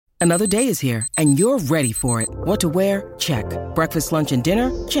Another day is here, and you're ready for it. What to wear? Check. Breakfast, lunch, and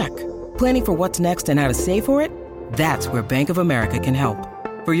dinner? Check. Planning for what's next and how to save for it? That's where Bank of America can help.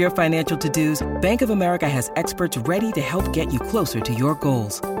 For your financial to-dos, Bank of America has experts ready to help get you closer to your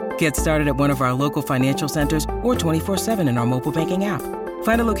goals. Get started at one of our local financial centers or 24/7 in our mobile banking app.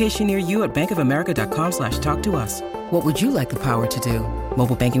 Find a location near you at bankofamerica.com/talktous. What would you like the power to do?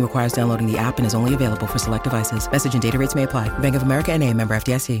 Mobile banking requires downloading the app and is only available for select devices. Message and data rates may apply. Bank of America N.A., member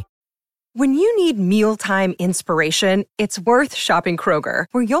FDIC. When you need mealtime inspiration, it's worth shopping Kroger,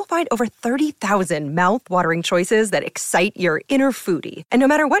 where you'll find over 30,000 mouth-watering choices that excite your inner foodie. And no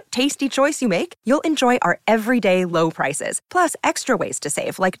matter what tasty choice you make, you'll enjoy our everyday low prices, plus extra ways to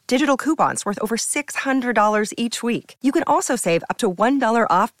save, like digital coupons worth over $600 each week. You can also save up to $1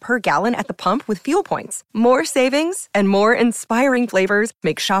 off per gallon at the pump with fuel points. More savings and more inspiring flavors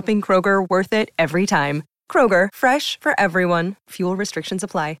make shopping Kroger worth it every time. Kroger, fresh for everyone. Fuel restrictions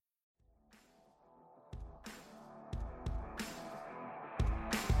apply.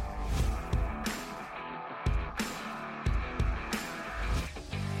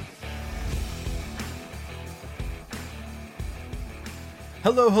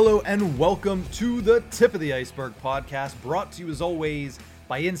 Hello, and welcome to the Tip of the Iceberg podcast, brought to you as always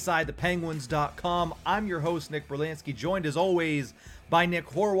by InsideThePenguins.com. I'm your host, Nick Berlansky, joined as always by Nick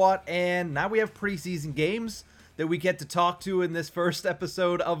Horwat, and now we have preseason games that we get to talk to in this first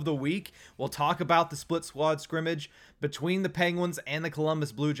episode of the week. We'll talk about the split squad scrimmage between the Penguins and the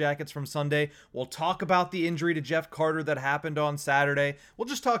Columbus Blue Jackets from Sunday. We'll talk about the injury to Jeff Carter that happened on Saturday. We'll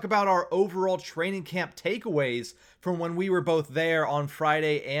just talk about our overall training camp takeaways from when we were both there on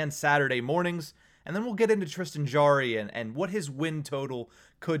Friday and Saturday mornings. And then we'll get into Tristan Jarry and what his win total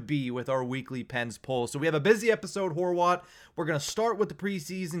could be with our weekly Pens poll. So we have a busy episode, Horwat. We're going to start with the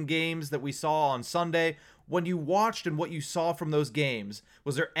preseason games that we saw on Sunday. When you watched and what you saw from those games,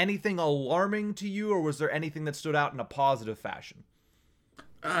 was there anything alarming to you, or was there anything that stood out in a positive fashion?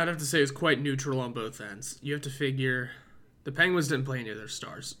 I'd have to say it's quite neutral on both ends. You have to figure the Penguins didn't play any of their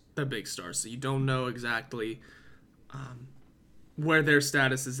stars, their big stars, so you don't know exactly where their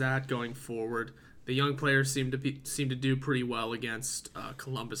status is at going forward. The young players seem to do pretty well against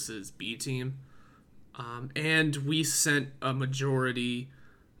Columbus's B team, and we sent a majority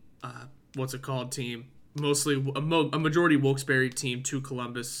team, mostly a majority Wilkes-Barre team to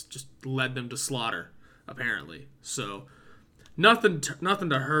Columbus, just led them to slaughter apparently. So nothing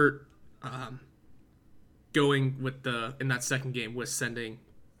to hurt going with in that second game with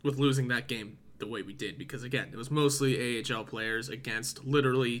losing that game the way we did, because again, it was mostly AHL players against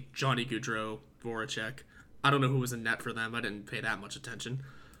literally Johnny Gaudreau, Voracek. I don't know who was in net for them. I didn't pay that much attention.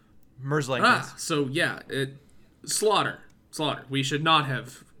 Merzlikins. So yeah, slaughter. We should not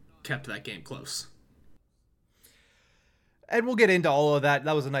have kept that game close. And we'll get into all of that.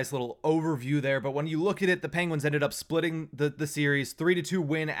 That was a nice little overview there. But when you look at it, the Penguins ended up splitting the series, 3-2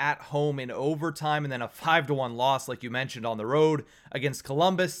 win at home in overtime, and then a 5-1 loss, like you mentioned, on the road against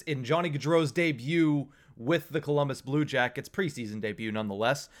Columbus in Johnny Gaudreau's debut with the Columbus Blue Jackets, preseason debut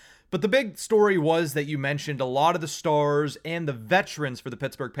nonetheless. But the big story was that you mentioned a lot of the stars and the veterans for the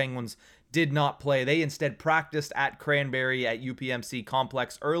Pittsburgh Penguins did not play. They instead practiced at Cranberry at UPMC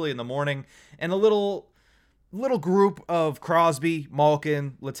Complex early in the morning, and a little group of Crosby,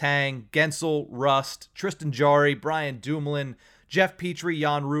 Malkin, Letang, Gensel, Rust, Tristan Jarry, Brian Dumoulin, Jeff Petrie,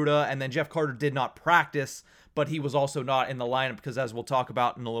 Jan Ruda, and then Jeff Carter did not practice, but he was also not in the lineup because, as we'll talk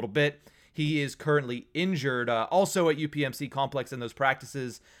about in a little bit, he is currently injured. Also at UPMC Complex in those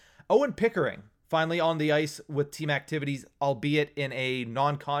practices, Owen Pickering finally on the ice with team activities, albeit in a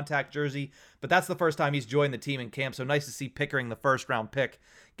non-contact jersey, but that's the first time he's joined the team in camp, so nice to see Pickering, the first-round pick,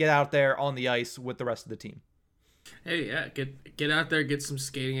 get out there on the ice with the rest of the team. Hey, yeah, get out there, get some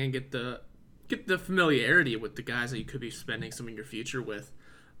skating in, get the familiarity with the guys that you could be spending some of your future with.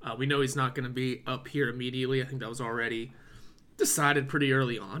 We know he's not going to be up here immediately. I think that was already decided pretty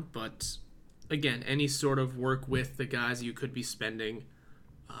early on. But again, any sort of work with the guys you could be spending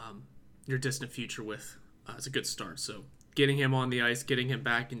your distant future with is a good start. So getting him on the ice, getting him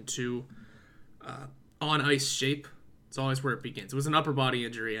back into on ice shape, it's always where it begins. It was an upper body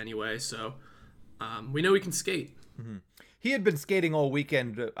injury anyway, so we know he can skate. Mm-hmm. He had been skating all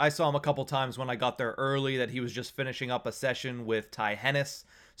weekend. I saw him a couple times when I got there early that he was just finishing up a session with Ty Hennis.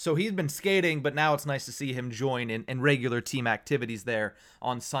 So he's been skating, but now it's nice to see him join in regular team activities there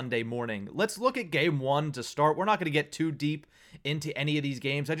on Sunday morning. Let's look at game one to start. We're not going to get too deep into any of these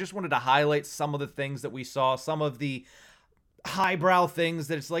games. I just wanted to highlight some of the things that we saw, some of the highbrow things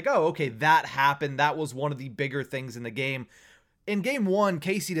that it's like, oh, okay, that happened. That was one of the bigger things in the game. in game one,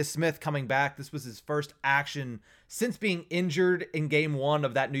 Casey DeSmith coming back. This was his first action since being injured in game one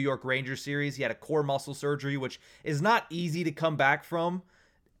of that New York Rangers series. He had a core muscle surgery, which is not easy to come back from,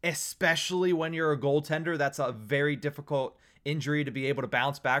 especially when you're a goaltender. That's a very difficult injury to be able to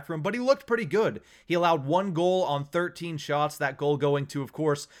bounce back from, but he looked pretty good. He allowed 1 goal on 13 shots, that goal going to, of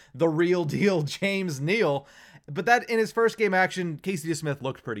course, the real deal, James Neal. But that in his first game action, Casey DeSmith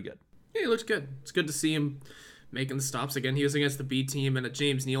looked pretty good. Yeah, he looked good. It's good to see him making the stops again. He was against the B team and a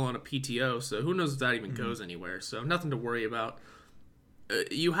James Neal on a PTO, so who knows if that even goes anywhere. So nothing to worry about.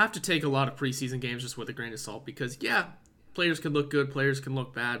 You have to take a lot of preseason games just with a grain of salt because, yeah, players can look good, players can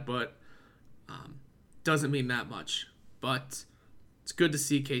look bad, but doesn't mean that much. But it's good to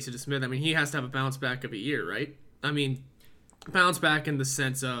see Casey DeSmith. I mean, he has to have a bounce back of a year, right? I mean, bounce back in the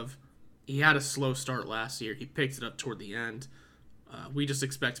sense of he had a slow start last year. He picked it up toward the end. We just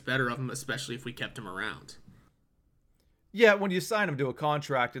expect better of him, especially if we kept him around. Yeah, when you sign him to a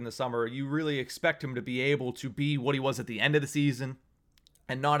contract in the summer, you really expect him to be able to be what he was at the end of the season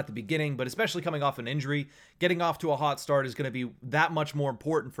and not at the beginning, but especially coming off an injury, getting off to a hot start is going to be that much more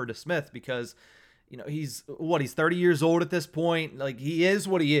important for DeSmith because, you know, he's 30 years old at this point. Like, he is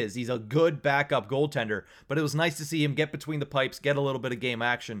what he is. He's a good backup goaltender, but it was nice to see him get between the pipes, get a little bit of game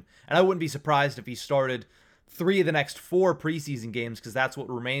action. And I wouldn't be surprised if he started 3 of the next 4 preseason games because that's what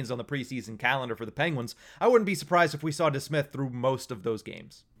remains on the preseason calendar for the Penguins. I wouldn't be surprised if we saw DeSmith through most of those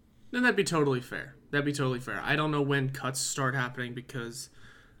games. Then that'd be totally fair. I don't know when cuts start happening because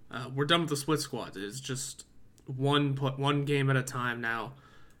we're done with the split squad. It's just one game at a time now.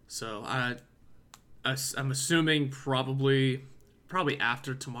 So I'm assuming probably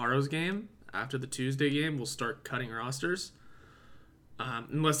after tomorrow's game, after the Tuesday game, we'll start cutting rosters.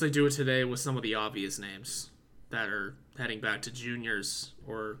 Unless they do it today with some of the obvious names that are heading back to juniors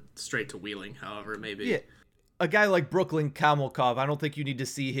or straight to Wheeling, however it may be. Yeah. A guy like Brooklyn Kamelkov, I don't think you need to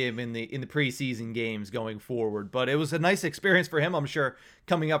see him in the preseason games going forward, but it was a nice experience for him, I'm sure,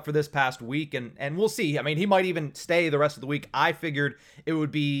 coming up for this past week, and we'll see. I mean, he might even stay the rest of the week. I figured it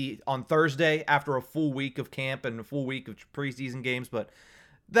would be on Thursday after a full week of camp and a full week of preseason games, but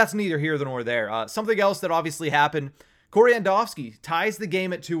that's neither here nor there. Something else that obviously happened, Corey Andofsky ties the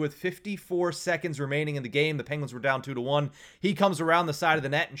game at 2 with 54 seconds remaining in the game. The Penguins were down 2-1. He comes around the side of the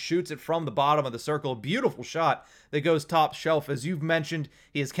net and shoots it from the bottom of the circle. Beautiful shot that goes top shelf. As you've mentioned,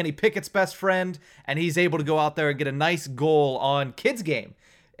 he is Kenny Pickett's best friend, and he's able to go out there and get a nice goal on Kids Game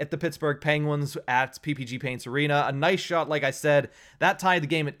at the Pittsburgh Penguins at PPG Paints Arena. A nice shot, like I said, that tied the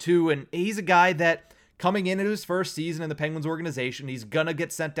game at 2, and he's a guy that coming into his first season in the Penguins organization, he's going to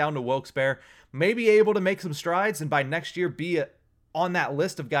get sent down to Wilkes-Barre, maybe able to make some strides, and by next year be on that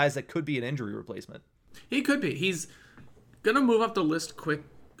list of guys that could be an injury replacement. He could be. He's going to move up the list quick,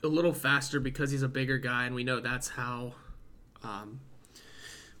 a little faster because he's a bigger guy, and we know that's how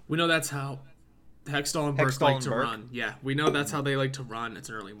Hextall and Burke like to run. Yeah, we know that's how they like to run. It's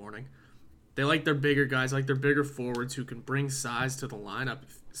an early morning. They like their bigger guys, like their bigger forwards who can bring size to the lineup.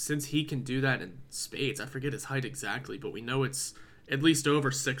 Since he can do that in spades, I forget his height exactly, but we know it's at least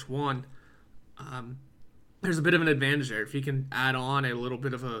over 6'1". There's a bit of an advantage there. If he can add on a little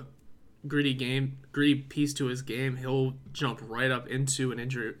bit of a gritty piece to his game, he'll jump right up into an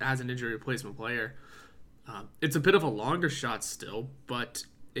injury replacement player. It's a bit of a longer shot still, but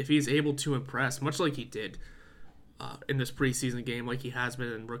if he's able to impress, much like he did in this preseason game, like he has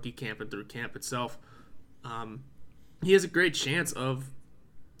been in rookie camp and through camp itself, he has a great chance of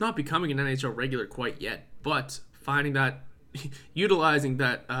not becoming an NHL regular quite yet, but utilizing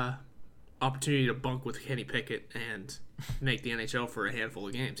that opportunity to bunk with Kenny Pickett and make the NHL for a handful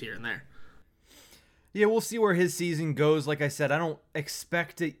of games here and there. Yeah, we'll see where his season goes. Like I said, I don't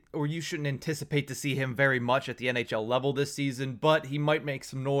expect it, or you shouldn't anticipate to see him very much at the NHL level this season, but he might make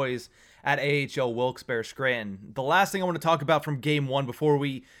some noise at AHL Wilkes-Barre Scranton. The last thing I want to talk about from Game 1 before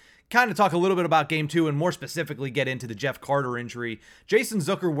we kind of talk a little bit about Game 2 and more specifically get into the Jeff Carter injury. Jason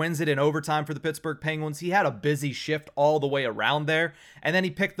Zucker wins it in overtime for the Pittsburgh Penguins. He had a busy shift all the way around there, and then he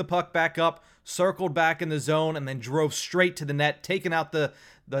picked the puck back up, circled back in the zone, and then drove straight to the net, taking out the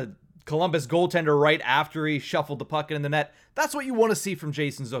Columbus goaltender right after he shuffled the puck in the net. That's what you want to see from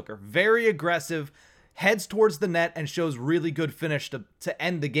Jason Zucker. Very aggressive, heads towards the net, and shows really good finish to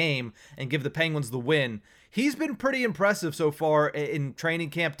end the game and give the Penguins the win. He's been pretty impressive so far in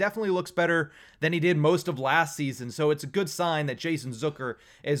training camp. Definitely looks better than he did most of last season. So it's a good sign that Jason Zucker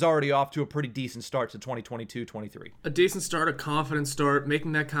is already off to a pretty decent start to 2022-23. A decent start, a confident start,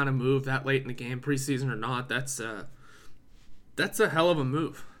 making that kind of move that late in the game, preseason or not, that's a hell of a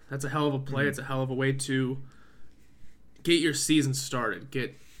move. That's a hell of a play. Mm-hmm. It's a hell of a way to get your season started,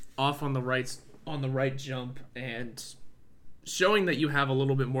 get off on the right jump, and showing that you have a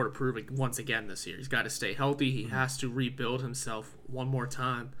little bit more to prove once again this year. He's got to stay healthy. He has to rebuild himself one more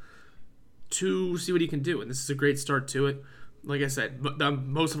time to see what he can do. And this is a great start to it. Like I said,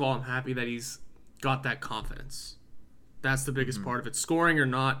 most of all, I'm happy that he's got that confidence. That's the biggest part of it. Scoring or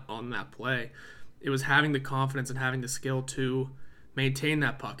not on that play, it was having the confidence and having the skill to maintain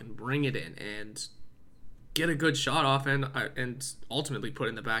that puck and bring it in and get a good shot off and ultimately put it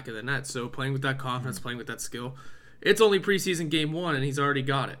in the back of the net. So playing with that confidence, playing with that skill. It's only preseason game 1, and he's already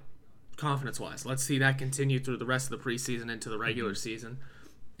got it, confidence-wise. Let's see that continue through the rest of the preseason into the regular season.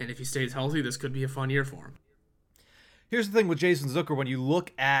 And if he stays healthy, this could be a fun year for him. Here's the thing with Jason Zucker. When you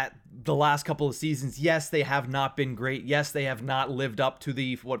look at the last couple of seasons, yes, they have not been great. Yes, they have not lived up to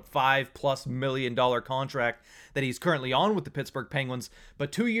the, $5+ million contract that he's currently on with the Pittsburgh Penguins.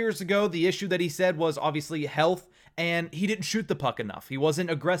 But 2 years ago, the issue that he said was obviously health, and he didn't shoot the puck enough. He wasn't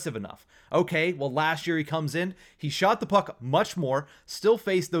aggressive enough. Okay, well, last year he comes in, he shot the puck much more, still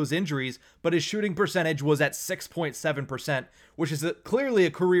faced those injuries, but his shooting percentage was at 6.7%, which is clearly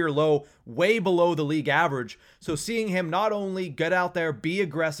a career low, way below the league average. So seeing him not only get out there, be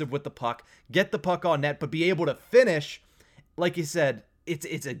aggressive with the puck, get the puck on net, but be able to finish, like you said,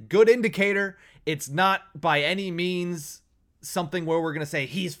 it's a good indicator. It's not by any means something where we're going to say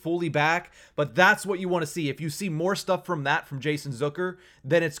he's fully back, but that's what you want to see. If you see more stuff from Jason Zucker,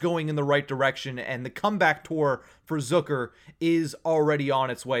 then it's going in the right direction, and the comeback tour for Zucker is already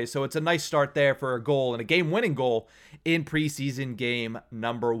on its way. So it's a nice start there for a goal and a game-winning goal in preseason game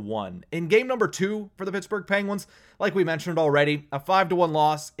number 1. In game number 2 for the Pittsburgh Penguins, like we mentioned already, a 5-1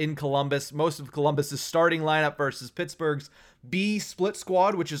 loss in Columbus. Most of Columbus's starting lineup versus Pittsburgh's B split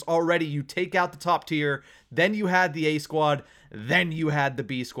squad, which is already, you take out the top tier, then you had the A squad, then you had the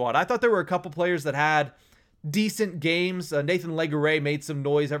B squad. I thought there were a couple players that had decent games. Nathan Legare made some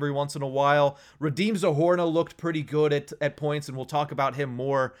noise every once in a while. Radim Zohorna looked pretty good at points, and we'll talk about him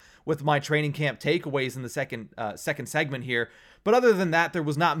more with my training camp takeaways in the second segment here. But other than that, there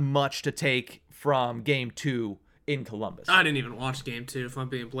was not much to take from game 2 in Columbus. I didn't even watch game 2, if I'm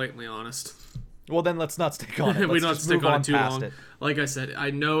being blatantly honest. Well, then let's not stick on it. We don't stick on it too long. It. Like I said,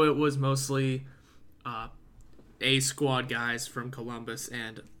 I know it was mostly A squad guys from Columbus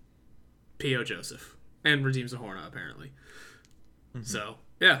and P.O. Joseph and Radim Zohorna apparently. So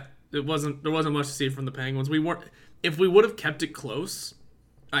yeah, there wasn't much to see from the Penguins. If we would have kept it close,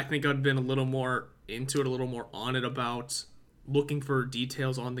 I think I'd been a little more into it, a little more on it about looking for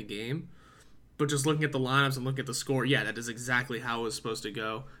details on the game. But just looking at the lineups and looking at the score, yeah, that is exactly how it was supposed to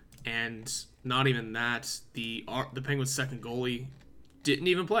go. And not even that, the Penguins' second goalie didn't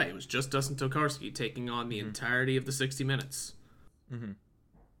even play. It was just Dustin Tokarski taking on the entirety of the 60 minutes.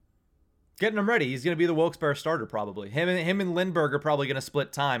 Getting him ready. He's going to be the Wilkes-Barre starter probably. Him and Lindbergh are probably going to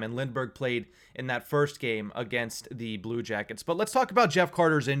split time, and Lindbergh played in that first game against the Blue Jackets. But let's talk about Jeff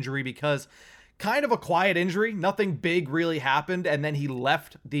Carter's injury, because kind of a quiet injury. Nothing big really happened, and then he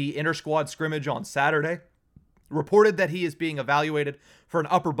left the inter-squad scrimmage on Saturday. Reported that he is being evaluated for an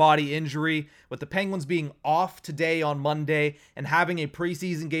upper body injury. With the Penguins being off today on Monday and having a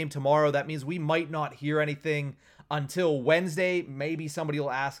preseason game tomorrow, that means we might not hear anything until Wednesday. Maybe somebody will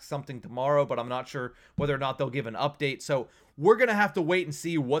ask something tomorrow, but I'm not sure whether or not they'll give an update. So we're going to have to wait and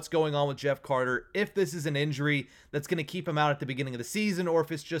see what's going on with Jeff Carter, if this is an injury that's going to keep him out at the beginning of the season, or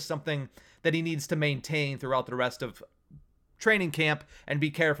if it's just something that he needs to maintain throughout the rest of training camp and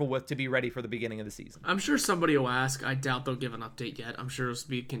be careful with to be ready for the beginning of the season. I'm sure somebody will ask. I doubt they'll give an update yet. I'm sure it'll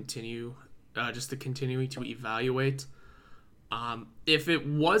be continuing to evaluate. If it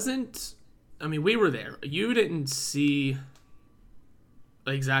wasn't, I mean, we were there. You didn't see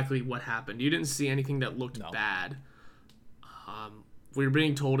exactly what happened. You didn't see anything that looked bad. We were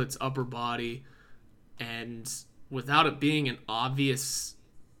being told it's upper body, and without it being an obvious,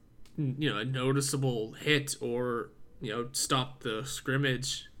 a noticeable hit or stop the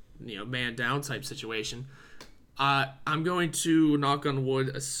scrimmage, man down type situation, I'm going to, knock on wood,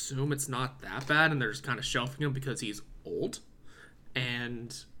 assume it's not that bad, and they're just kind of shelving him because he's old,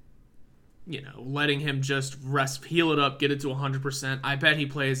 and letting him just rest, heal it up, get it to 100%. I bet he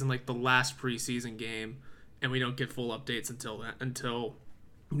plays in the last preseason game, and we don't get full updates until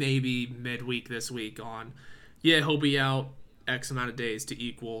maybe midweek this week on, he'll be out X amount of days to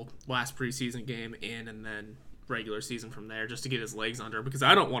equal last preseason game in, and then regular season from there, just to get his legs under, because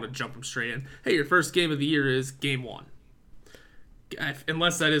I don't want to jump him straight in. Hey, your first game of the year is game 1.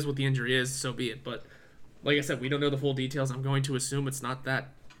 Unless that is what the injury is, so be it. But like I said, we don't know the full details. I'm going to assume it's not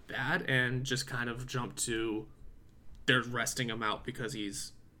that bad and just kind of jump to they're resting him out because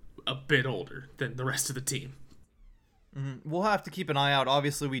he's a bit older than the rest of the team. We'll have to keep an eye out.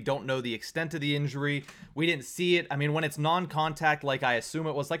 Obviously, we don't know the extent of the injury. We didn't see it. I mean, when it's non-contact, like I assume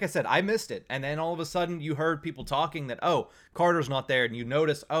it was, like I said, I missed it. And then all of a sudden, you heard people talking that, oh, Carter's not there. And you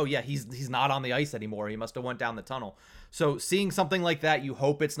notice, oh, yeah, he's not on the ice anymore. He must have went down the tunnel. So seeing something like that, you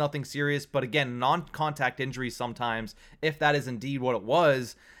hope it's nothing serious. But again, non-contact injuries sometimes, if that is indeed what it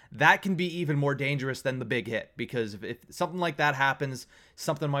was, that can be even more dangerous than the big hit. Because if something like that happens,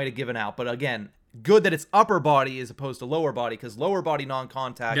 something might have given out. But again, good that it's upper body as opposed to lower body, because lower body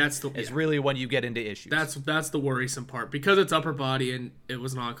non-contact is really when you get into issues. That's the worrisome part, because it's upper body and it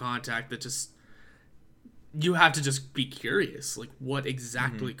was non-contact. That just, you have to just be curious, like what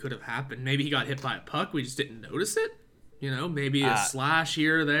exactly could have happened. Maybe he got hit by a puck, we just didn't notice it. Maybe a slash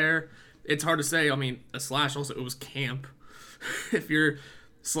here or there. It's hard to say. I mean, a slash also, it was camp. If you're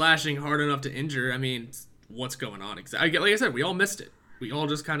slashing hard enough to injure, I mean, what's going on exactly? Like I said, we all missed it. We all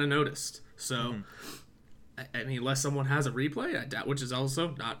just kind of noticed. So, I mean, unless someone has a replay, I doubt, which is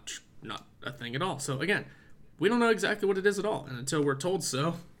also not a thing at all. So, again, we don't know exactly what it is at all. And until we're told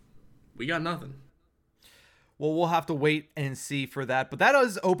so, we got nothing. Well, we'll have to wait and see for that. But that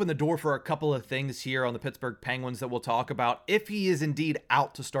does open the door for a couple of things here on the Pittsburgh Penguins that we'll talk about if he is indeed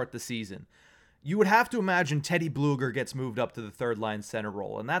out to start the season. You would have to imagine Teddy Blueger gets moved up to the third-line center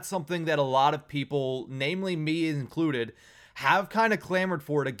role. And that's something that a lot of people, namely me included, have kind of clamored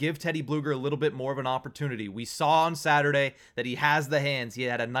for, to give Teddy Blueger a little bit more of an opportunity. We saw on Saturday that he has the hands. He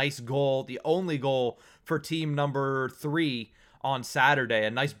had a nice goal, the only goal for team number 3 on Saturday, a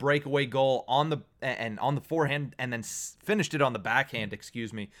nice breakaway goal on the forehand, and then finished it on the backhand,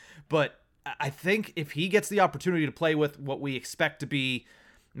 But I think if he gets the opportunity to play with what we expect to be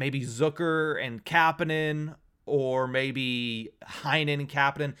maybe Zucker and Kapanen, or maybe Heinen and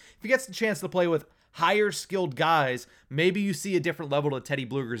Kapanen, if he gets the chance to play with higher skilled guys, maybe you see a different level to Teddy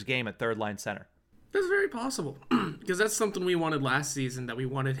Blueger's game at third line center. That's very possible, because that's something we wanted last season, that we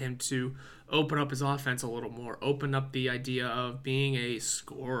wanted him to open up his offense a little more, open up the idea of being a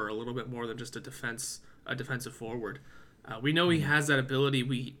scorer a little bit more than just a defensive forward. We know he has that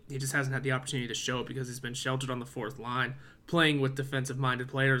ability. He just hasn't had the opportunity to show it because he's been sheltered on the fourth line, playing with defensive-minded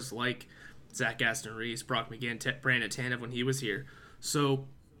players like Zach Aston-Reese, Brock McGinn, Brandon Tanev when he was here. So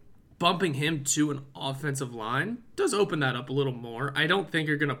bumping him to an offensive line does open that up a little more. I don't think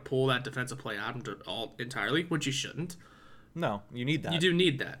you're going to pull that defensive play out entirely, which you shouldn't. No, you need that. You do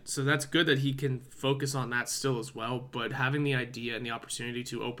need that. So that's good that he can focus on that still as well, but having the idea and the opportunity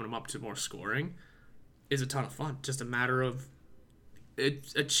to open him up to more scoring is a ton of fun. Just a matter of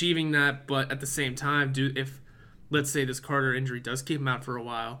achieving that, but at the same time, if let's say this Carter injury does keep him out for a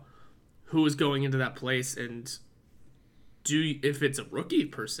while, who is going into that place, and if it's a rookie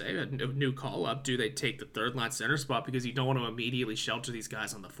per se, a new call-up, do they take the third-line center spot because you don't want to immediately shelter these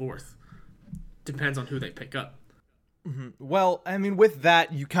guys on the fourth? Depends on who they pick up. Mm-hmm. Well, I mean, with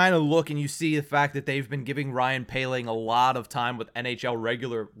that, you kind of look and you see the fact that they've been giving Ryan Poehling a lot of time with NHL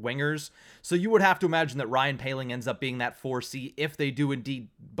regular wingers. So you would have to imagine that Ryan Poehling ends up being that 4C if they do indeed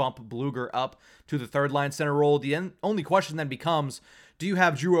bump Blueger up to the third-line center role. The only question then becomes, do you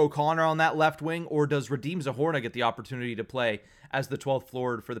have Drew O'Connor on that left wing, or does Radim Zohorna get the opportunity to play as the 12th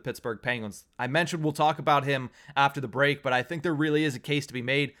forward for the Pittsburgh Penguins? I mentioned we'll talk about him after the break, but I think there really is a case to be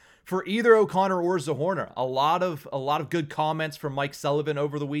made for either O'Connor or Zohorna. A lot of good comments from Mike Sullivan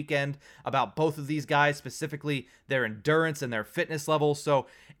over the weekend about both of these guys, specifically their endurance and their fitness level. So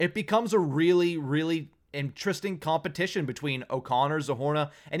it becomes a really, really interesting competition between O'Connor, Zohorna,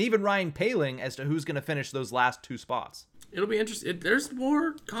 and even Ryan Poehling as to who's going to finish those last two spots. It'll be interesting. There's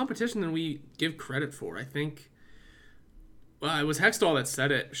more competition than we give credit for. I think, well, it was Hextall that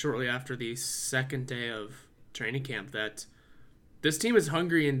said it shortly after the second day of training camp, that this team is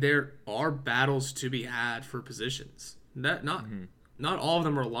hungry and there are battles to be had for positions. Not all of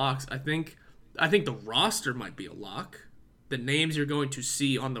them are locks. I think the roster might be a lock. The names you're going to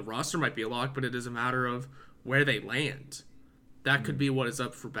see on the roster might be a lock, but it is a matter of where they land. That could be what is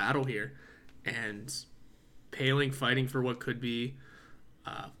up for battle here. And Poehling fighting for what could be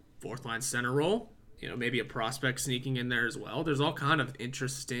fourth line center role, maybe a prospect sneaking in there as well. There's all kind of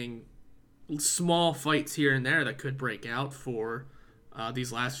interesting small fights here and there that could break out for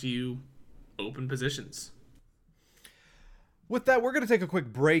these last few open positions. With that, we're going to take a quick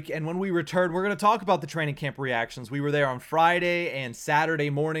break, and when we return, we're going to talk about the training camp reactions. We were there on Friday and Saturday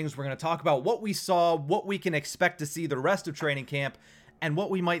mornings. We're going to talk about what we saw, what we can expect to see the rest of training camp, and what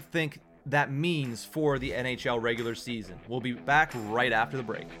we might think that means for the NHL regular season. We'll be back right after the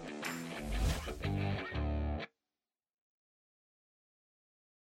break.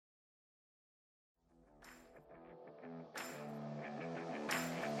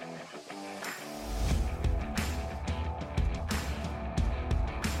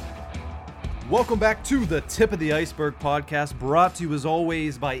 Welcome back to the Tip of the Iceberg podcast, brought to you as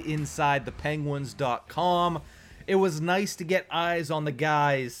always by InsideThePenguins.com. It was nice to get eyes on the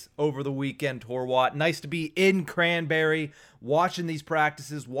guys over the weekend, Torwat. Nice to be in Cranberry, watching these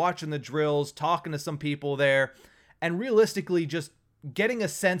practices, watching the drills, talking to some people there, and realistically just getting a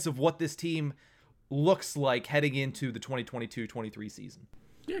sense of what this team looks like heading into the 2022-23 season.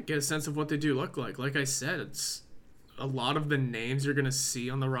 Yeah, get a sense of what they do look like. Like I said, it's a lot of the names you're going to see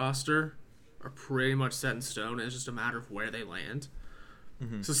on the roster are pretty much set in stone. It's just a matter of where they land.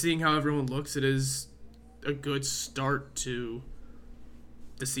 Mm-hmm. So seeing how everyone looks, it is a good start to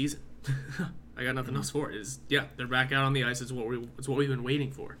the season. I got nothing else for it. They're back out on the ice. It's what we've been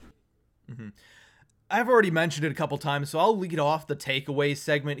waiting for. Mm-hmm. I've already mentioned it a couple times, so I'll lead off the takeaway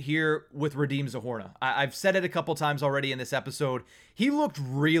segment here with Radim Zohorna. I've said it a couple times already in this episode. He looked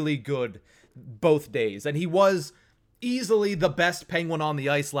really good both days, and he was easily the best Penguin on the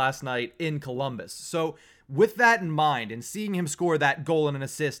ice last night in Columbus. So with that in mind, and seeing him score that goal and an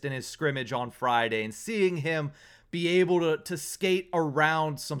assist in his scrimmage on Friday, and seeing him be able to skate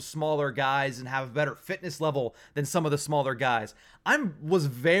around some smaller guys and have a better fitness level than some of the smaller guys, I was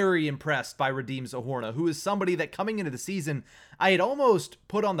very impressed by Radim Zohorna, who is somebody that coming into the season, I had almost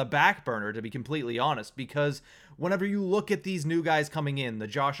put on the back burner, to be completely honest, because whenever you look at these new guys coming in, the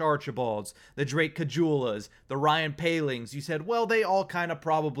Josh Archibalds, the Drake Cajulas, the Ryan Palings, you said, well, they all kind of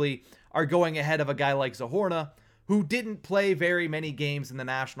probably are going ahead of a guy like Zohorna, who didn't play very many games in the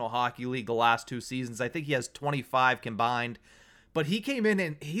National Hockey League the last 2 seasons. I think he has 25 combined. But he came in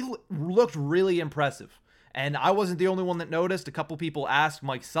and he looked really impressive. And I wasn't the only one that noticed. A couple people asked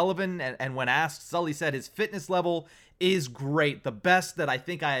Mike Sullivan, and when asked, Sully said his fitness level is great. The best that I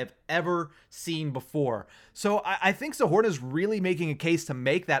think I have ever seen before. So I think Zohorna is really making a case to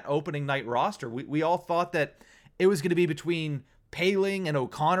make that opening night roster. We all thought that it was going to be between Paling and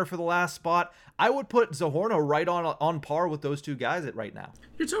O'Connor for the last spot. I would put Zohorna right on par with those two guys right now.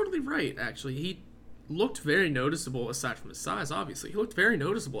 You're totally right, actually. He looked very noticeable, aside from his size, obviously. He looked very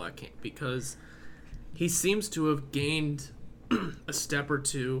noticeable at camp because he seems to have gained a step or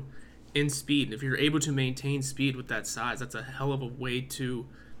two in speed. And if you're able to maintain speed with that size, that's a hell of a way to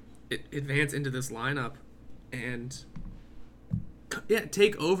advance into this lineup and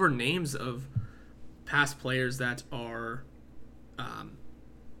take over names of past players that are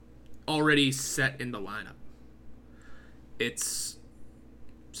already set in the lineup.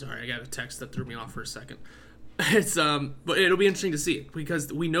 Sorry, I got a text that threw me off for a second. But it'll be interesting to see it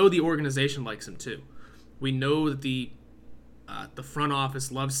because we know the organization likes him too. We know that the front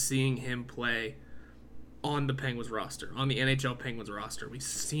office loves seeing him play on the Penguins roster, on the NHL Penguins roster. We've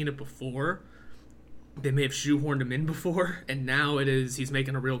seen it before. They may have shoehorned him in before, and now he's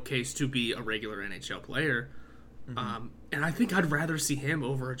making a real case to be a regular NHL player. Mm-hmm. And I think I'd rather see him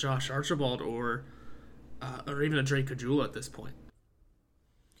over a Josh Archibald or even a Drake Caggiula at this point.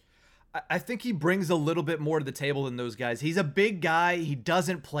 I think he brings a little bit more to the table than those guys. He's a big guy. He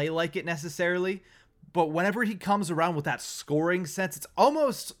doesn't play like it necessarily, but whenever he comes around with that scoring sense,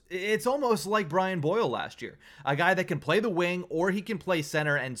 it's almost like Brian Boyle last year, a guy that can play the wing or he can play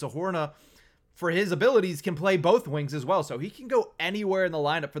center, and Zohorna, for his abilities, can play both wings as well. So he can go anywhere in the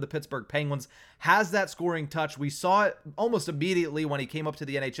lineup for the Pittsburgh Penguins, has that scoring touch. We saw it almost immediately when he came up to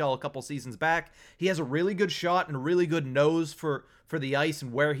the NHL a couple seasons back. He has a really good shot and a really good nose for the ice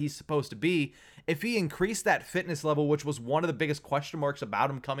and where he's supposed to be. If he increased that fitness level, which was one of the biggest question marks about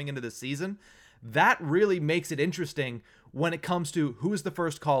him coming into the season, that really makes it interesting when it comes to who's the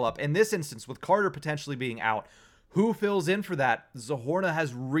first call-up. In this instance, with Carter potentially being out, who fills in for that? Zohorna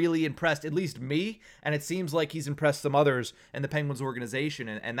has really impressed, at least me, and it seems like he's impressed some others in the Penguins organization,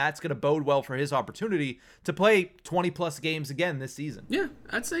 and that's going to bode well for his opportunity to play 20-plus games again this season. Yeah,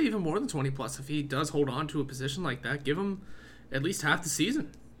 I'd say even more than 20-plus. If he does hold on to a position like that, give him at least half the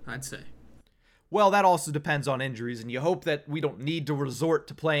season, I'd say. Well, that also depends on injuries, and you hope that we don't need to resort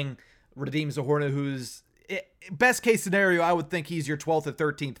to playing Radim Zohorna, who's, best case scenario, I would think he's your 12th or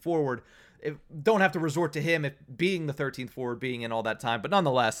 13th forward. Don't have to resort to him if being the 13th forward being in all that time. But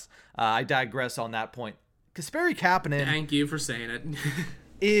nonetheless, I digress on that point. Kasperi Kapanen. Thank you for saying it.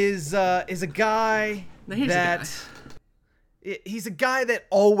 is a guy he's a guy that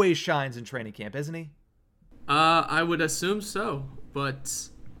always shines in training camp, isn't he? I would assume so. But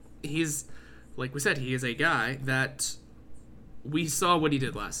he's, like we said, he is a guy that we saw what he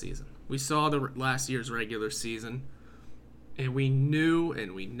did last season. We saw the last year's regular season. And we knew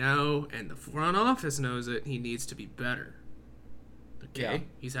and we know, and the front office knows it, he needs to be better. Okay? Yeah.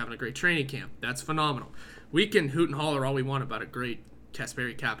 He's having a great training camp. That's phenomenal. We can hoot and holler all we want about a great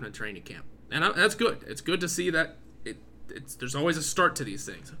Kasperi Kapanen training camp. And that's good. It's good to see that there's always a start to these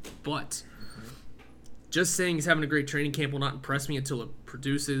things. But just saying he's having a great training camp will not impress me until it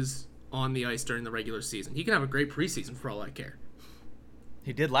produces on the ice during the regular season. He can have a great preseason for all I care.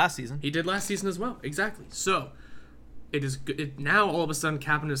 He did last season. He did last season as well. Exactly. So it is good. Now all of a sudden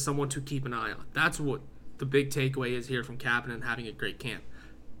Kapanen is someone to keep an eye on. That's what the big takeaway is here from Kapanen having a great camp.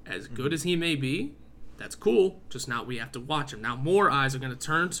 As good as he may be, that's cool. Just now we have to watch him. Now more eyes are going to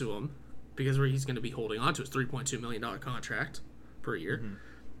turn to him because he's going to be holding on to his $3.2 million contract per year.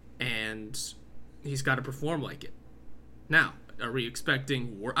 And he's got to perform like it. Now, are we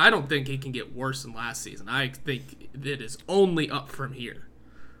expecting I don't think he can get worse than last season. I think it is only up from here.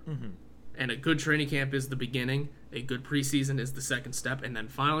 And a good training camp is the beginning. A good preseason is the second step. And then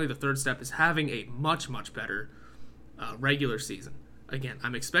finally, the third step is having a much, much better regular season. Again,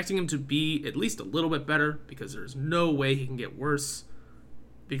 I'm expecting him to be at least a little bit better because there's no way he can get worse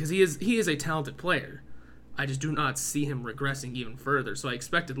because he is a talented player. I just do not see him regressing even further. So I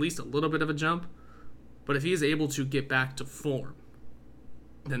expect at least a little bit of a jump. But if he is able to get back to form,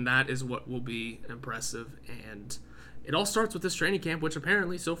 then that is what will be impressive. And it all starts with this training camp, which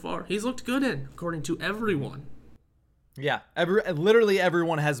apparently so far he's looked good in, according to everyone. Yeah, literally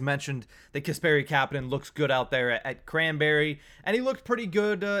everyone has mentioned that Kasperi Kapanen looks good out there at Cranberry, and he looked pretty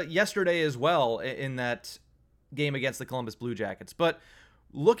good yesterday as well in that game against the Columbus Blue Jackets. But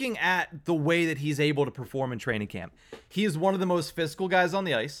looking at the way that he's able to perform in training camp, he is one of the most physical guys on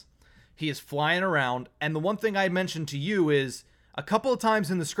the ice. He is flying around, and the one thing I mentioned to you is a couple of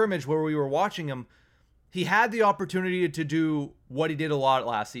times in the scrimmage where we were watching him, he had the opportunity to do what he did a lot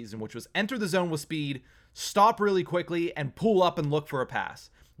last season, which was enter the zone with speed, stop really quickly, and pull up and look for a pass.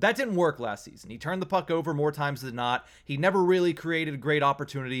 That didn't work last season. He turned the puck over more times than not. He never really created great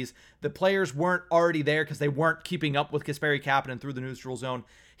opportunities. The players weren't already there because they weren't keeping up with Kasperi Kapanen through the neutral zone.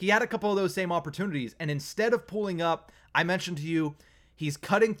 He had a couple of those same opportunities, and instead of pulling up, I mentioned to you, he's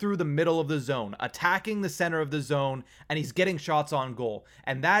cutting through the middle of the zone, attacking the center of the zone, and he's getting shots on goal.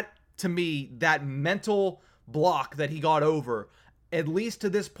 And that, to me, that mental block that he got over, at least to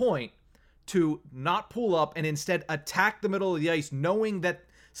this point, to not pull up and instead attack the middle of the ice, knowing that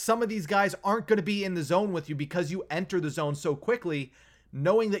some of these guys aren't going to be in the zone with you because you enter the zone so quickly,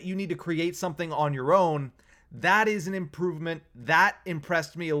 knowing that you need to create something on your own, that is an improvement. That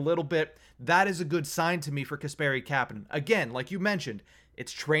impressed me a little bit. That is a good sign to me for Kasperi Kapanen. Again, like you mentioned,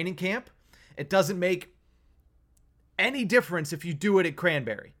 it's training camp. It doesn't make any difference if you do it at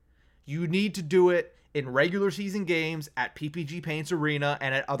Cranberry. You need to do it in regular season games at PPG Paints Arena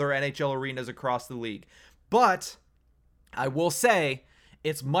and at other NHL arenas across the league. But I will say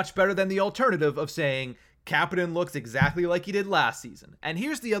it's much better than the alternative of saying Kapanen looks exactly like he did last season. And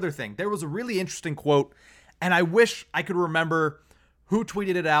here's the other thing. There was a really interesting quote, and I wish I could remember who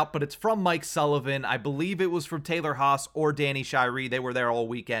tweeted it out, but it's from Mike Sullivan. I believe it was from Taylor Haas or Danny Shirey. They were there all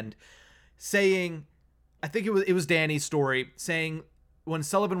weekend, saying, I think it was Danny's story, saying when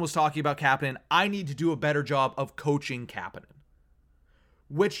Sullivan was talking about Kapanen, I need to do a better job of coaching Kapanen,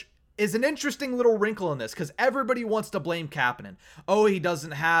 which is an interesting little wrinkle in this because everybody wants to blame Kapanen. Oh, he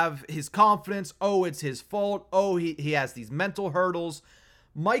doesn't have his confidence. Oh, it's his fault. Oh, he has these mental hurdles.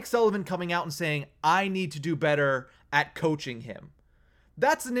 Mike Sullivan coming out and saying, I need to do better at coaching him.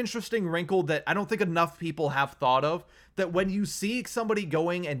 That's an interesting wrinkle that I don't think enough people have thought of, that when you see somebody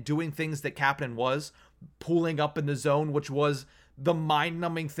going and doing things that Kapanen was, pulling up in the zone, which was the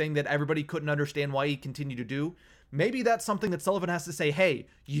mind-numbing thing that everybody couldn't understand why he continued to do, maybe that's something that Sullivan has to say, hey,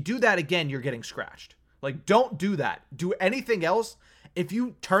 you do that again, you're getting scratched. Like, don't do that. Do anything else. If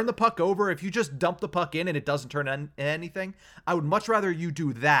you turn the puck over, if you just dump the puck in and it doesn't turn anything, I would much rather you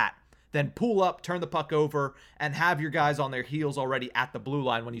do that than pull up, turn the puck over, and have your guys on their heels already at the blue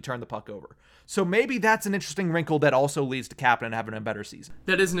line when you turn the puck over. So maybe that's an interesting wrinkle that also leads to Kapanen having a better season.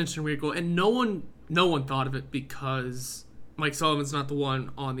 That is an interesting wrinkle, and no one thought of it because Mike Sullivan's not the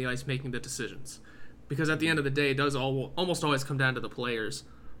one on the ice making the decisions. Because at the end of the day, it does almost always come down to the players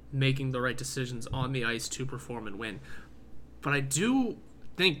making the right decisions on the ice to perform and win. But I do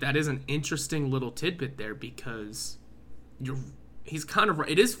think that is an interesting little tidbit there because he's kind of right.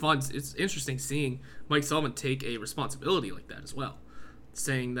 It is fun. It's interesting seeing Mike Sullivan take a responsibility like that as well,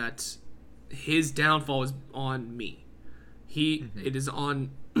 saying that his downfall is on me. It is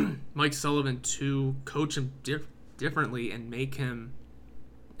on Mike Sullivan to coach him differently and make him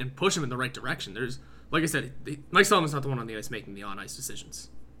and push him in the right direction. Like I said, Mike Sullivan's not the one on the ice making the on-ice decisions.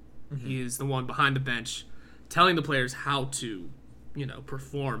 Mm-hmm. He is the one behind the bench telling the players how to,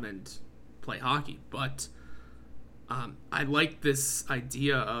 perform and play hockey. But I like this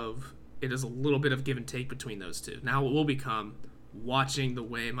idea of it is a little bit of give and take between those two. Now it will become watching the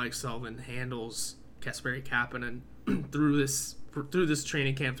way Mike Sullivan handles Kasperi Kapanen through this through this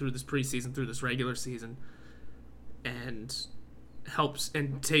training camp, through this preseason, through this regular season, and helps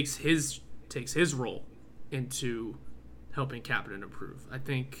and takes his role into helping Kapanen improve. I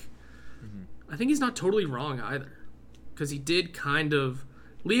think he's not totally wrong either, because he did kind of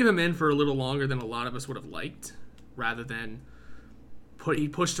leave him in for a little longer than a lot of us would have liked, rather than he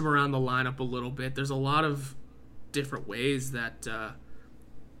pushed him around the lineup a little bit. There's a lot of different ways that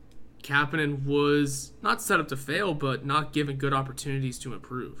Kapanen was not set up to fail, but not given good opportunities to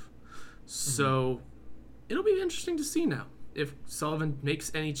improve. So it'll be interesting to see now if Sullivan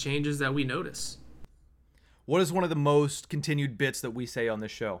makes any changes that we notice. What is one of the most continued bits that we say on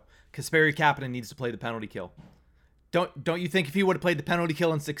this show? Kasperi Kapanen needs to play the penalty kill. Don't you think if he would have played the penalty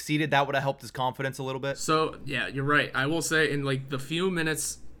kill and succeeded, that would have helped his confidence a little bit? So, yeah, you're right. I will say, in like the few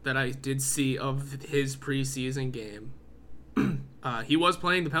minutes that I did see of his preseason game, he was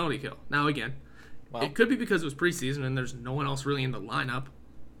playing the penalty kill. Now, again, it could be because it was preseason and there's no one else really in the lineup,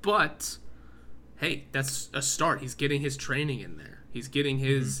 but hey, that's a start. He's getting his training in there. He's getting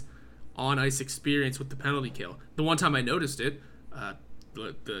his on-ice experience with the penalty kill. The one time I noticed it,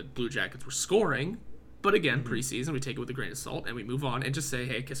 the Blue Jackets were scoring, but again, preseason, we take it with a grain of salt and we move on and just say,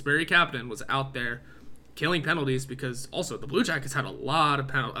 hey, Kasperi Kapanen was out there killing penalties, because also the Blue Jackets had a lot of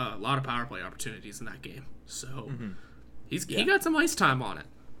power play opportunities in that game. So he got some ice time on it.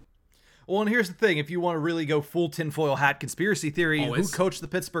 Well, and here's the thing. If you want to really go full tinfoil hat conspiracy theory, Always. who coached the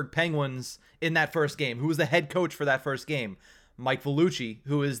Pittsburgh Penguins in that first game? Who was the head coach for that first game? Mike Vellucci,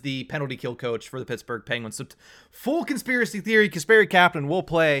 who is the penalty kill coach for the Pittsburgh Penguins. So full conspiracy theory, Kasperi Kapanen will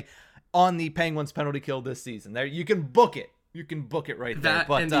play on the Penguins penalty kill this season. There, you can book it. You can book it right there.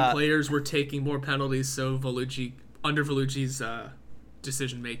 But, and the players were taking more penalties, so under Vellucci's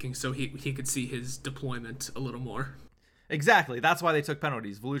decision making, so he could see his deployment a little more. Exactly. That's why they took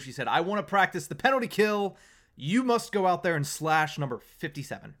penalties. Vellucci said, I want to practice the penalty kill. You must go out there and slash number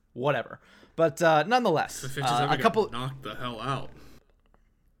 57. Whatever. But nonetheless, a couple knocked the hell out.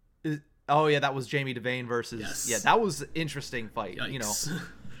 Oh yeah, that was Jamie Devane versus. Yes. Yeah, that was an interesting fight. Yikes. You know,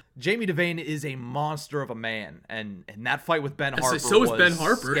 Jamie Devane is a monster of a man, and that fight with Ben Harper so was is Ben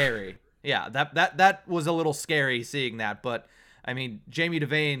Harper. Scary. Yeah, that was a little scary seeing that, but I mean, Jamie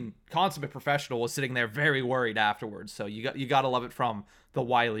Devane, consummate professional, was sitting there very worried afterwards. So you got to love it from the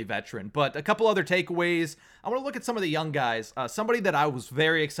wily veteran. But a couple other takeaways. I want to look at some of the young guys. Somebody that I was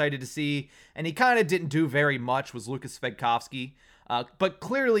very excited to see, and he kind of didn't do very much, was Lukas Svedkovsky. But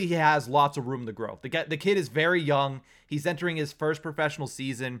clearly he has lots of room to grow. The kid is very young. He's entering his first professional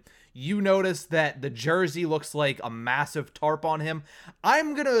season. You notice that the jersey looks like a massive tarp on him.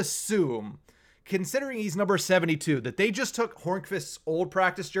 I'm going to assume, considering he's number 72, that they just took Hornqvist's old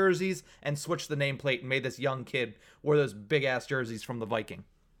practice jerseys and switched the nameplate and made this young kid wear those big-ass jerseys from the Viking.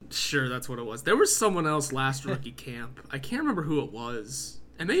 Sure, that's what it was. There was someone else last rookie camp. I can't remember who it was.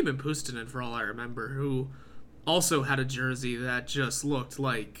 It may have been Puustinen, for all I remember, who also had a jersey that just looked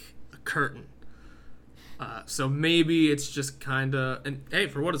like a curtain. So maybe it's just kind of... And hey,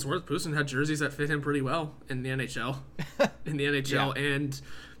 for what it's worth, Puustinen had jerseys that fit him pretty well in the NHL. Yeah. And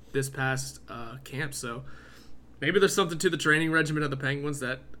this past camp. So maybe there's something to the training regimen of the Penguins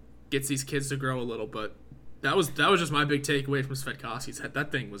that gets these kids to grow a little. But that was just my big takeaway from Svedkovsky's head.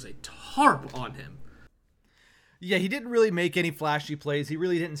 That thing was a tarp on him. Yeah, he didn't really make any flashy plays. He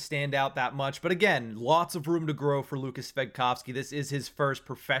really didn't stand out that much. But again, lots of room to grow for Lukas Svedkovsky. This is his first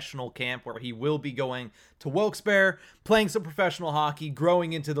professional camp where he will be going to Wilkes-Barre, playing some professional hockey,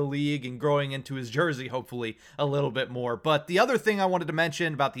 growing into the league, and growing into his jersey, hopefully, a little bit more. But the other thing I wanted to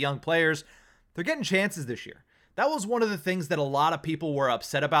mention about the young players, they're getting chances this year. That was one of the things that a lot of people were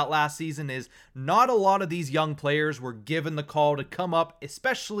upset about last season, is not a lot of these young players were given the call to come up,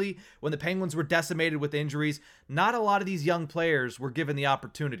 especially when the Penguins were decimated with injuries. Not a lot of these young players were given the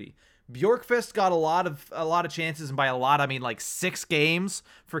opportunity. Bjorkqvist got a lot of chances, and by a lot I mean like 6 games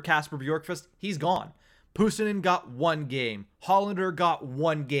for Kasper Bjorkqvist. He's gone. Puustinen got 1 game. Hollander got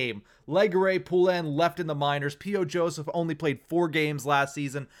 1 game. Legare, Poulin left in the minors. P.O. Joseph only played 4 games last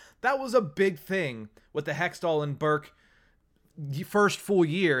season. That was a big thing with the Hextall and Burke first full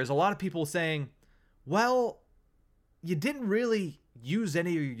year, is a lot of people saying, well, you didn't really use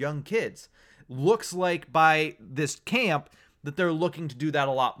any of your young kids. Looks like by this camp that they're looking to do that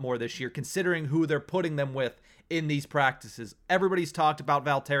a lot more this year, considering who they're putting them with in these practices. Everybody's talked about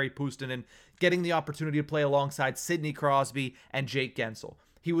Valtteri Puustinen getting the opportunity to play alongside Sidney Crosby and Jake Gensel.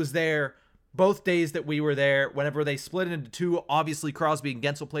 He was there both days that we were there. Whenever they split into 2, obviously Crosby and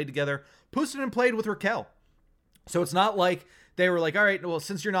Gensel played together. Puustinen played with Raquel. So it's not like they were like, all right, well,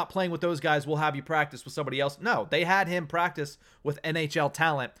 since you're not playing with those guys, we'll have you practice with somebody else. No, they had him practice with NHL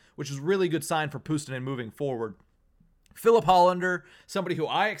talent, which is a really good sign for Puustinen moving forward. Philip Hollander, somebody who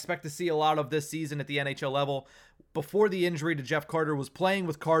I expect to see a lot of this season at the NHL level. Before the injury to Jeff Carter, was playing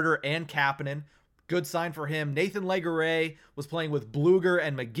with Carter and Kapanen. Good sign for him. Nathan Legare was playing with Bluger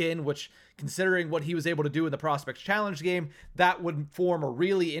and McGinn, which, considering what he was able to do in the Prospects Challenge game, that would form a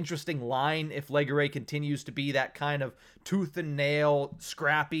really interesting line if Legare continues to be that kind of tooth and nail,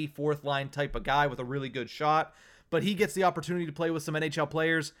 scrappy, fourth line type of guy with a really good shot. But he gets the opportunity to play with some NHL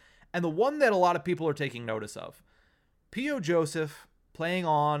players. And the one that a lot of people are taking notice of, P.O. Joseph playing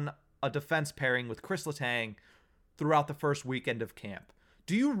on a defense pairing with Chris Letang throughout the first weekend of camp.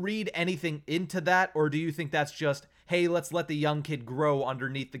 Do you read anything into that, or do you think that's just, hey, let's let the young kid grow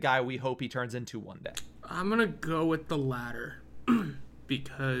underneath the guy we hope he turns into one day? I'm going to go with the latter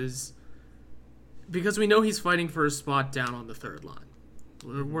because we know he's fighting for a spot down on the third line.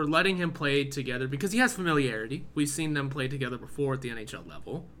 We're letting him play together because he has familiarity. We've seen them play together before at the NHL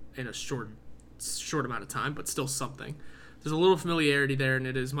level in a short amount of time, but still something. There's a little familiarity there, and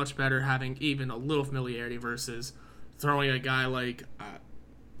it is much better having even a little familiarity versus throwing a guy like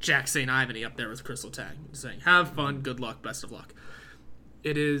Jack St. Ivany up there with Chris Letang, saying, have fun, good luck, best of luck.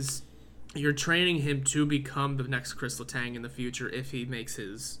 It is, you're training him to become the next Chris Letang in the future if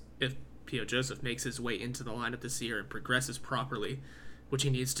P.O. Joseph makes his way into the lineup this year and progresses properly, which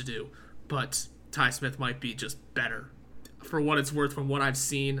he needs to do. But Ty Smith might be just better. For what it's worth, from what I've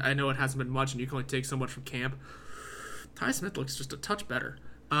seen, I know it hasn't been much, and you can only take so much from camp. Ty Smith looks just a touch better.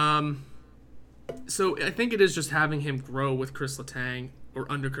 So I think it is just having him grow with Chris Letang, or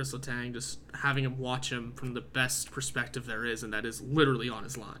under Chris Letang, just having him watch him from the best perspective there is, and that is literally on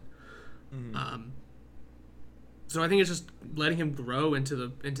his line. Mm-hmm. So I think it's just letting him grow into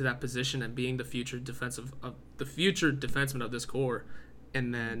that position and being the future defenseman of this core,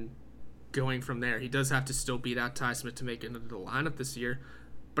 and then going from there. He does have to still beat out Ty Smith to make it into the lineup this year,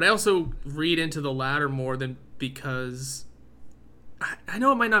 but I also read into the latter more than because I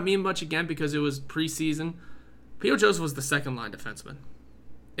know it might not mean much again because it was preseason. P.O. Joseph was the second line defenseman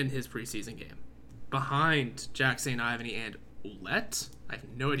in his preseason game, behind Jack St. Ivany and Ouellette. I have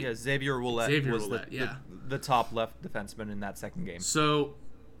no idea. Yeah, Xavier Ouellette was the top left defenseman in that second game. So,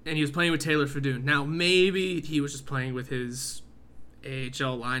 and he was playing with Taylor Fedun. Now, maybe he was just playing with his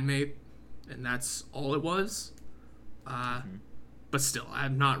AHL line mate, and that's all it was. But still,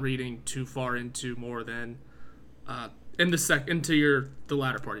 I'm not reading too far into more than into the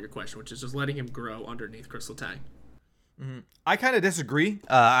latter part of your question, which is just letting him grow underneath Chris Letang. Mm-hmm. I kind of disagree.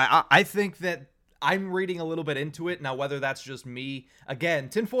 I think that I'm reading a little bit into it. Now, whether that's just me, again,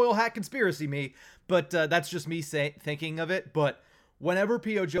 tinfoil hat conspiracy me, but that's just me thinking of it. But whenever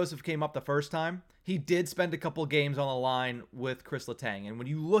P.O. Joseph came up the first time, he did spend a couple games on the line with Chris Letang. And when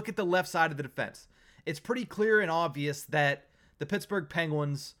you look at the left side of the defense, it's pretty clear and obvious that the Pittsburgh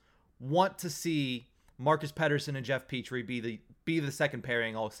Penguins want to see Marcus Pettersson and Jeff Petrie be the second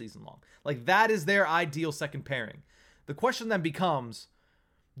pairing all season long. Like, that is their ideal second pairing. The question then becomes,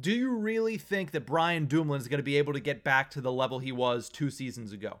 do you really think that Brian Dumoulin is going to be able to get back to the level he was 2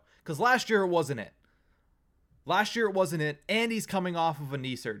 seasons ago? Because last year it wasn't it. And he's coming off of a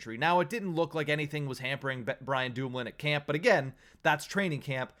knee surgery. Now, it didn't look like anything was hampering Brian Dumoulin at camp, but again, that's training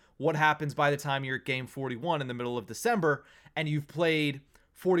camp. What happens by the time you're at game 41 in the middle of December and you've played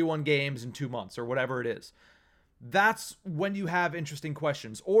 41 games in 2 months or whatever it is? That's when you have interesting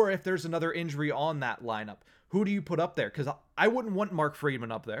questions. Or if there's another injury on that lineup, who do you put up there? Because I wouldn't want Mark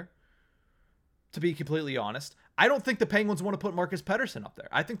Friedman up there, to be completely honest. I don't think the Penguins want to put Marcus Pettersson up there.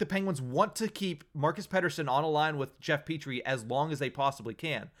 I think the Penguins want to keep Marcus Pettersson on a line with Jeff Petrie as long as they possibly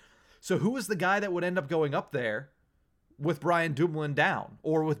can. So who is the guy that would end up going up there with Brian Dumoulin down,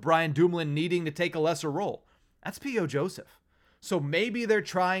 or with Brian Dumoulin needing to take a lesser role? That's P.O. Joseph. So maybe they're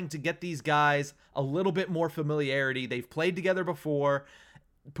trying to get these guys a little bit more familiarity. They've played together before.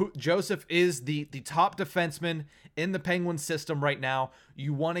 Joseph is the top defenseman in the Penguins system right now.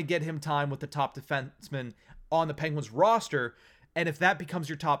 You want to get him time with the top defenseman on the Penguins roster. And if that becomes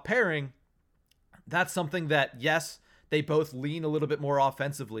your top pairing, that's something that, yes, they both lean a little bit more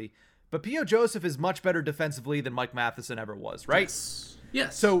offensively. But P.O. Joseph is much better defensively than Mike Matheson ever was, right?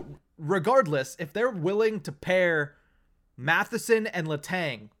 Yes. So regardless, if they're willing to pair Matheson and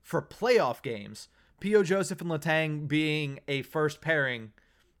Letang for playoff games, P.O. Joseph and Letang being a first pairing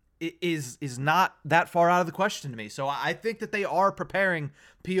is not that far out of the question to me. So I think that they are preparing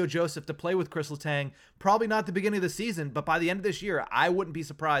P.O. Joseph to play with Chris Letang, probably not at the beginning of the season, but by the end of this year, I wouldn't be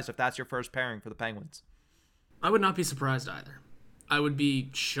surprised if that's your first pairing for the Penguins. I would not be surprised either. I would be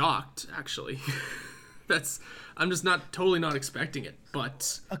shocked, actually. I'm just totally not expecting it,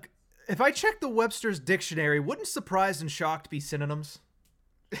 but... If I check the Webster's dictionary, wouldn't surprised and shocked be synonyms?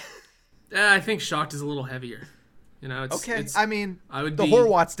 I think shocked is a little heavier. You know, it's Okay, It's, I mean, I would the be,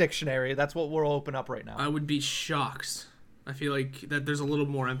 Horwatz dictionary, that's what we'll open up right now. I would be shocked. I feel like that there's a little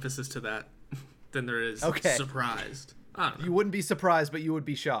more emphasis to that than there is surprised. I don't know. You wouldn't be surprised, but you would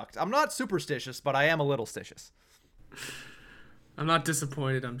be shocked. I'm not superstitious, but I am a little stitious. I'm not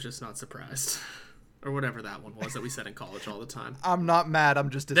disappointed. I'm just not surprised. Or whatever that one was that we said in college all the time. I'm not mad.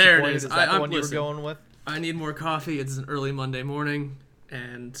 I'm just disappointed. There it is. Is that the one listen, you were going with? I need more coffee. It's an early Monday morning,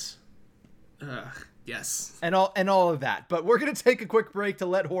 and yes. And all of that. But we're going to take a quick break to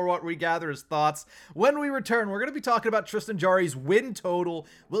let Horwat regather his thoughts. When we return, we're going to be talking about Tristan Jarry's win total.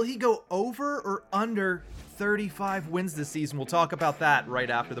 Will he go over or under 35 wins this season? We'll talk about that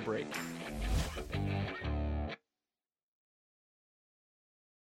right after the break.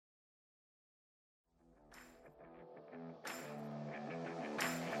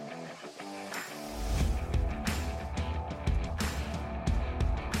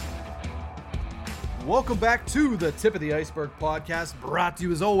 Welcome back to the Tip of the Iceberg podcast, brought to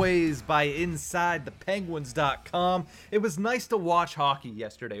you as always by InsideThePenguins.com. It was nice to watch hockey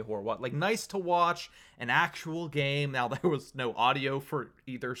yesterday, Horwat. Like, nice to watch an actual game. Now, there was no audio for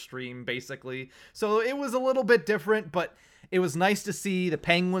either stream, basically. So it was a little bit different, but it was nice to see the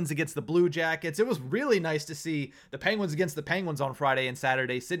Penguins against the Blue Jackets. It was really nice to see the Penguins against the Penguins on Friday and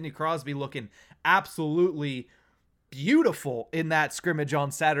Saturday. Sidney Crosby looking absolutely beautiful in that scrimmage on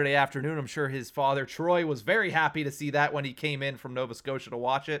Saturday afternoon. I'm sure his father, Troy, was very happy to see that when he came in from Nova Scotia to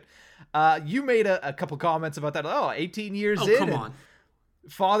watch it. You made a couple comments about that. 18 years in. Come on.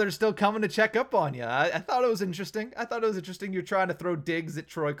 Father's still coming to check up on you. I thought it was interesting. You're trying to throw digs at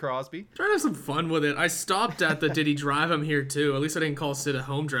Troy Crosby. Trying to have some fun with it. I stopped at the did he drive him here too. At least I didn't call Sid a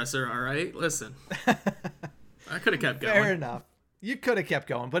home dresser, all right? Listen. I could have kept going. Fair enough. You could have kept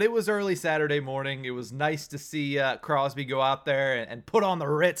going, but it was early Saturday morning. It was nice to see Crosby go out there and put on the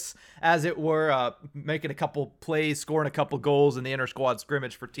Ritz, as it were, making a couple plays, scoring a couple goals in the inter-squad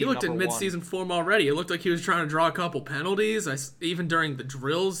scrimmage for team number one. He looked in mid-season form already. It looked like he was trying to draw a couple penalties. Even during the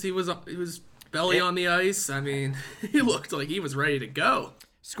drills, he was belly on the ice. I mean, he looked like he was ready to go.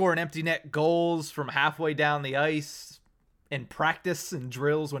 Scoring empty net goals from halfway down the ice in practice and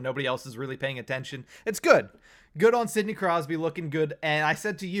drills when nobody else is really paying attention. It's good. Good on Sidney Crosby, looking good. And I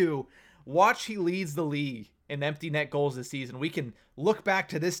said to you, watch he leads the league in empty net goals this season. We can look back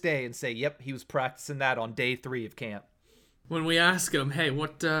to this day and say, yep, he was practicing that on day 3 of camp. When we ask him, hey,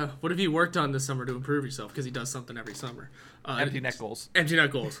 what have you worked on this summer to improve yourself? Because he does something every summer. Empty net goals. Empty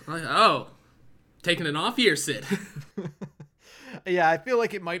net goals. Oh, taking an off year, Sid. Yeah, I feel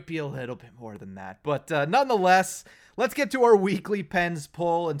like it might be a little bit more than that. But nonetheless, let's get to our weekly Pens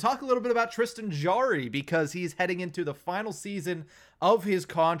poll and talk a little bit about Tristan Jarry, because he's heading into the final season of his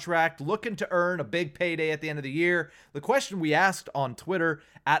contract, looking to earn a big payday at the end of the year. The question we asked on Twitter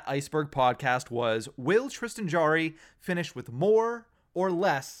at Iceberg Podcast was, will Tristan Jarry finish with more or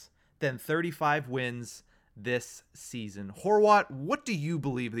less than 35 wins this season? Horwat, what do you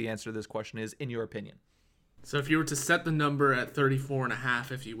believe the answer to this question is, in your opinion? So if you were to set the number at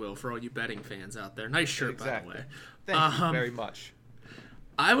 34.5, if you will, for all you betting fans out there. Nice shirt, exactly. By the way. Thank you very much.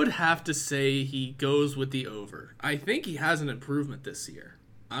 I would have to say he goes with the over. I think he has an improvement this year.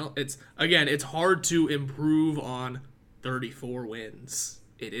 It's hard to improve on 34 wins.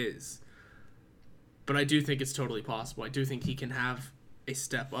 It is. But I do think it's totally possible. I do think he can have a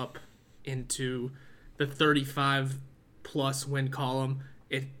step up into the 35-plus win column.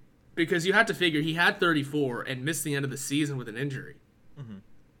 Because you have to figure he had 34 and missed the end of the season with an injury. Mm-hmm.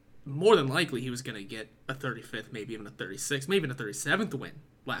 More than likely, he was going to get a 35th, maybe even a 36th, maybe even a 37th win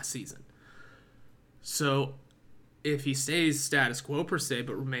last season. So if he stays status quo per se,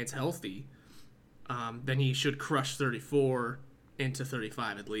 but remains healthy, then he should crush 34 into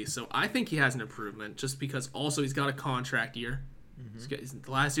 35 at least. So I think he has an improvement, just because also he's got a contract year. Mm-hmm.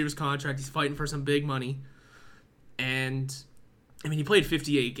 The last year of his contract, he's fighting for some big money. And I mean, he played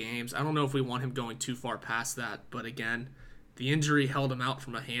 58 games. I don't know if we want him going too far past that, but again, the injury held him out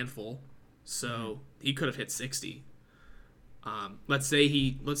from a handful, so he could have hit 60. Let's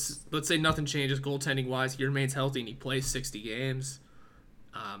say nothing changes goaltending wise. He remains healthy and he plays 60 games.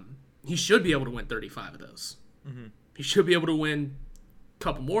 He should be able to win 35 of those. Mm-hmm. He should be able to win a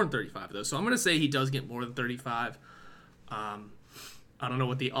couple more than 35 of those. So I'm going to say he does get more than 35. I don't know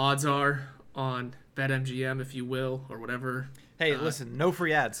what the odds are on BetMGM, if you will, or whatever. Hey, listen, no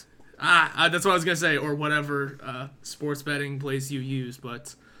free ads. That's what I was going to say, or whatever sports betting place you use.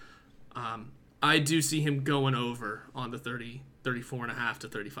 But I do see him going over on the 34.5 to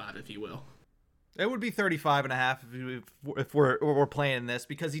 35, if you will. It would be 35.5 if we're playing this,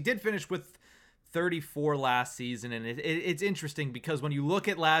 because he did finish with 34 last season. And it's interesting because when you look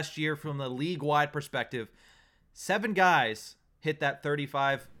at last year from the league-wide perspective, 7 guys hit that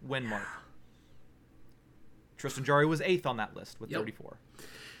 35 win mark. Tristan Jarry was 8th on that list with 34.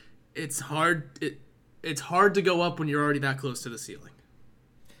 It's hard. It's hard to go up when you're already that close to the ceiling,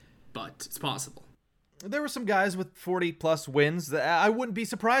 but it's possible. There were some guys with 40-plus wins. That I wouldn't be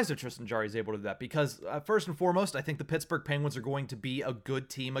surprised if Tristan Jarry is able to do that because, first and foremost, I think the Pittsburgh Penguins are going to be a good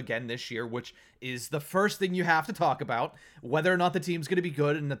team again this year, which is the first thing you have to talk about, whether or not the team's going to be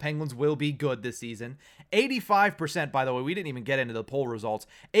good, and the Penguins will be good this season. 85%, by the way, we didn't even get into the poll results.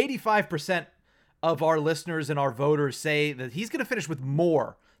 85% of our listeners and our voters say that he's going to finish with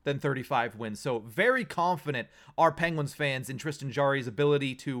more than 35 wins. So very confident our Penguins fans in Tristan Jarry's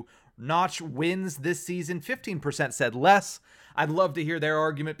ability to notch wins this season. 15% said less. I'd love to hear their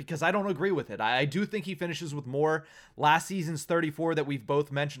argument because I don't agree with it. I do think he finishes with more. Last season's 34 that we've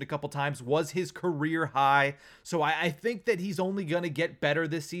both mentioned a couple times was his career high. So I think that he's only going to get better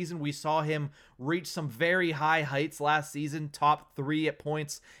this season. We saw him reach some very high heights last season, top 3 at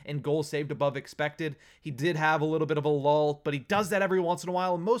points and goals saved above expected. He did have a little bit of a lull, but he does that every once in a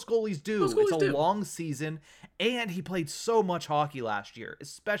while, and most goalies do. It's a long season, and he played so much hockey last year,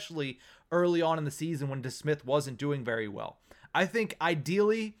 especially early on in the season when DeSmith wasn't doing very well. I think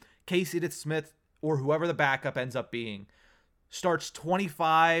ideally Casey DeSmith or whoever the backup ends up being starts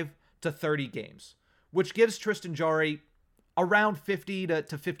 25 to 30 games, which gives Tristan Jarry around 50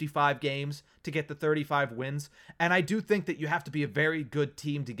 to 55 games to get the 35 wins. And I do think that you have to be a very good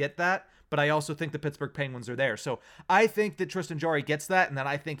team to get that, but I also think the Pittsburgh Penguins are there. So I think that Tristan Jarry gets that, and then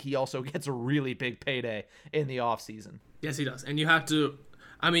I think he also gets a really big payday in the offseason. Yes, he does. And you have to,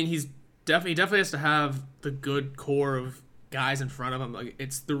 he definitely has to have the good core of guys in front of him. Like,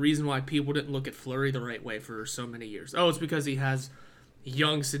 it's the reason why people didn't look at Fleury the right way for so many years. Oh, it's because he has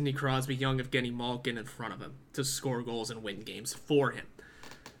young Sidney Crosby, young Evgeny Malkin in front of him to score goals and win games for him.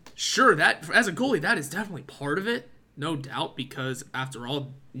 Sure, that as a goalie, that is definitely part of it, no doubt, because after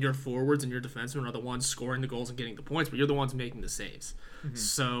all, your forwards and your defensemen are the ones scoring the goals and getting the points, but you're the ones making the saves. Mm-hmm.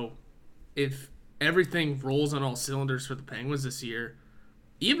 So if everything rolls on all cylinders for the Penguins this year,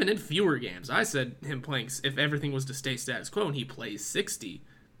 even in fewer games, I said him playing, if everything was to stay status quo and he plays 60,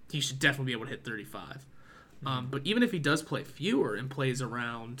 he should definitely be able to hit 35. Mm-hmm. But even if he does play fewer and plays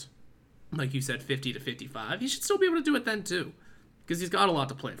around, like you said, 50 to 55, he should still be able to do it then too. Because he's got a lot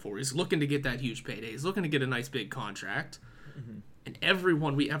to play for. He's looking to get that huge payday. He's looking to get a nice big contract. Mm-hmm. And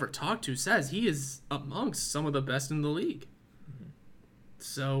everyone we ever talked to says he is amongst some of the best in the league. Mm-hmm.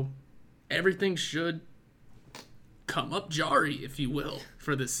 So everything should come up Jarry, if you will,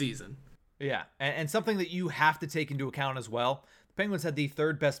 for this season. Yeah, and something that you have to take into account as well, the Penguins had the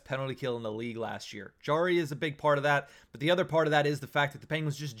 3rd best penalty kill in the league last year. Jarry is a big part of that, but the other part of that is the fact that the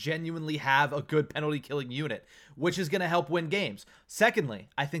Penguins just genuinely have a good penalty killing unit, which is going to help win games. Secondly,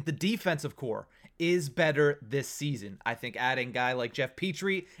 I think the defensive core is better this season. I think adding a guy like Jeff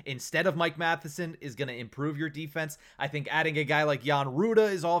Petrie instead of Mike Matheson is going to improve your defense. I think adding a guy like Jan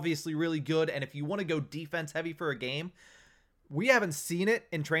Ruda is obviously really good, and if you want to go defense heavy for a game, we haven't seen it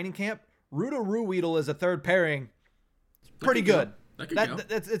in training camp. Ruda Ruhwedel is a third pairing. Pretty good.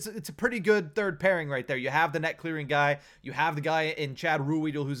 It's a pretty good third pairing right there. You have the net clearing guy. You have the guy in Chad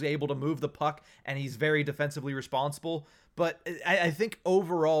Ruhwedel who's able to move the puck, and he's very defensively responsible. But I think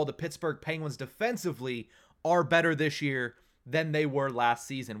overall the Pittsburgh Penguins defensively are better this year than they were last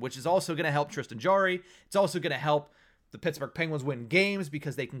season, which is also going to help Tristan Jarry. It's also going to help the Pittsburgh Penguins win games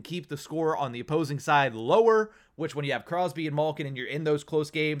because they can keep the score on the opposing side lower, which when you have Crosby and Malkin and you're in those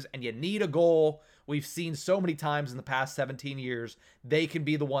close games and you need a goal, we've seen so many times in the past 17 years, they can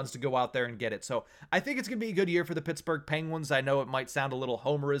be the ones to go out there and get it. So I think it's going to be a good year for the Pittsburgh Penguins. I know it might sound a little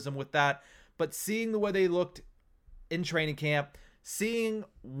homerism with that, but seeing the way they looked in training camp, seeing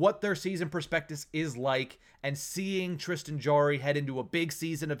what their season prospectus is like, and seeing Tristan Jarry head into a big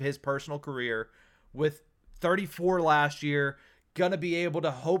season of his personal career with 34 last year, gonna be able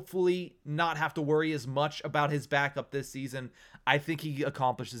to hopefully not have to worry as much about his backup this season. I think he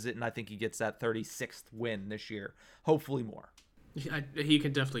accomplishes it, and I think he gets that 36th win this year. Hopefully more. He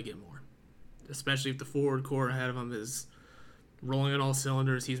can definitely get more, especially if the forward core ahead of him is rolling on all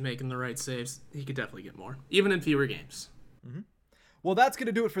cylinders. He's making the right saves. He could definitely get more, even in fewer games. Mm-hmm. Well, that's going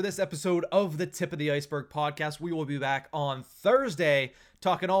to do it for this episode of the Tip of the Iceberg podcast. We will be back on Thursday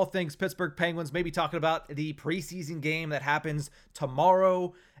talking all things Pittsburgh Penguins, maybe talking about the preseason game that happens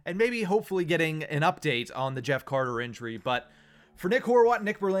tomorrow, and maybe hopefully getting an update on the Jeff Carter injury. But for Nick Horwat and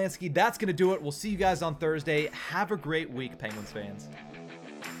Nick Berlansky, that's going to do it. We'll see you guys on Thursday. Have a great week, Penguins fans.